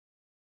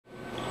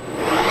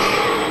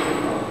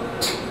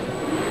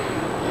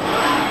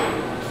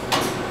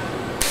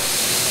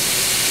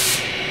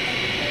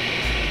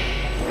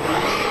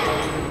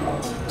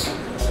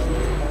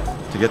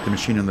get the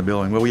machine in the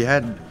building? Well, we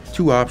had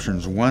two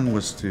options. One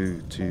was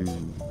to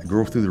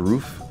go through the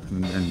roof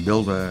and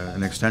build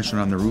an extension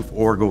on the roof,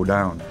 or go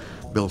down,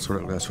 build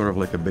sort of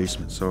like a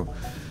basement. So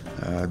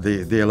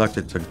they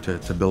elected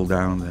to build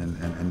down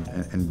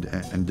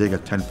and dig a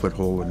 10-foot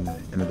hole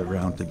into the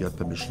ground to get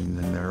the machine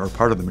in there, or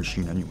part of the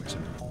machine anyways.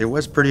 It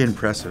was pretty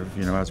impressive,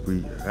 you know, as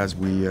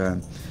we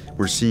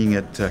were seeing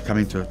it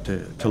coming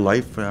to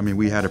life. I mean,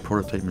 we had a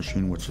prototype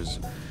machine which is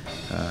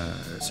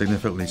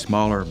significantly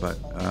smaller, but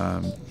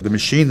the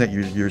machine that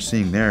you're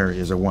seeing there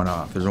is a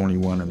one-off. There's only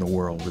one in the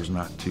world. There's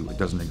not two. It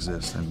doesn't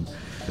exist, and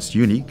it's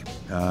unique.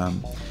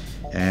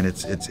 And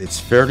it's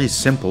fairly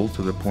simple,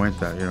 to the point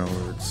that, you know,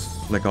 it's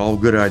like all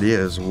good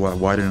ideas.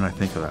 Why didn't I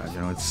think of that?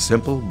 You know, it's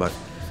simple, but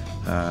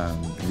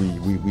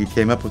we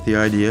came up with the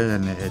idea,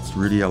 and it's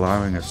really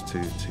allowing us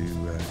to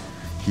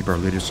keep our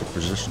leadership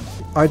position.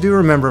 I do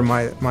remember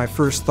my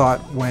first thought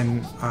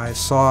when I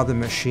saw the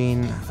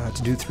machine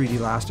to do 3D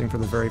lasting for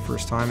the very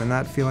first time, and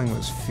that feeling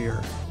was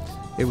fear.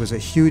 It was a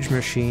huge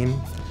machine.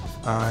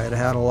 It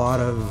had a lot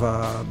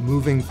of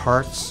moving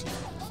parts.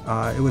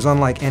 It was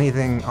unlike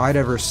anything I'd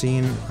ever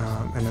seen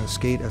in a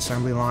skate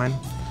assembly line.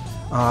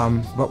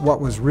 But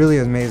what was really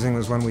amazing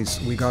was when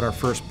we got our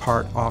first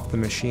part off the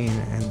machine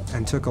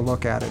and took a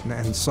look at it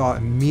and saw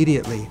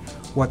immediately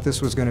what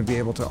this was going to be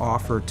able to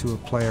offer to a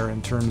player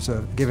in terms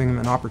of giving him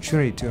an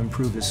opportunity to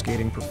improve his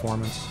skating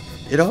performance.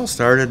 It all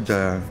started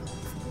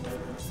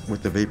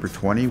with the Vapor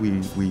 20.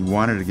 We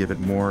wanted to give it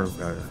more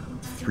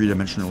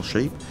three-dimensional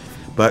shape,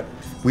 but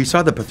we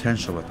saw the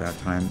potential at that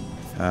time.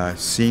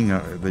 Seeing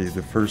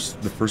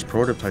the first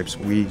prototypes,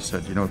 we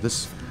said, you know,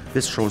 this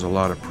shows a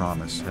lot of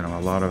promise, you know,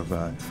 a lot of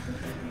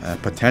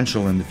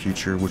potential in the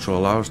future, which will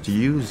allow us to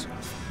use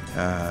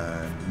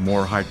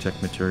more high-tech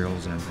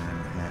materials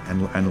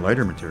and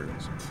lighter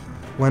materials.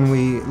 When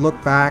we look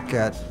back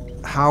at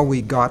how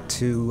we got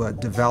to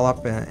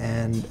develop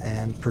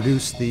and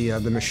produce the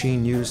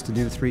machine used to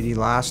do 3D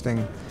lasting,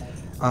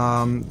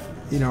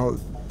 you know,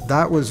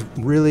 that was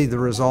really the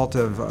result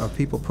of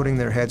people putting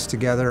their heads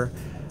together,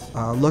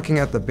 looking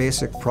at the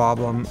basic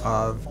problem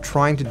of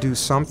trying to do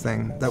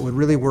something that would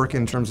really work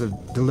in terms of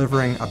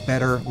delivering a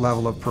better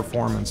level of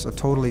performance, a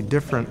totally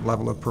different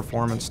level of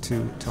performance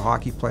to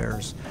hockey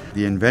players.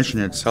 The invention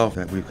itself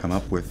that we've come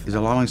up with is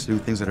allowing us to do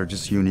things that are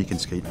just unique in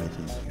skate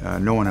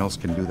making. No one else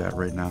can do that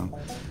right now,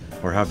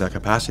 or have that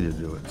capacity to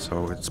do it.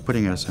 So it's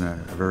putting us in a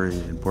very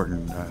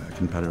important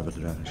competitive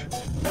advantage.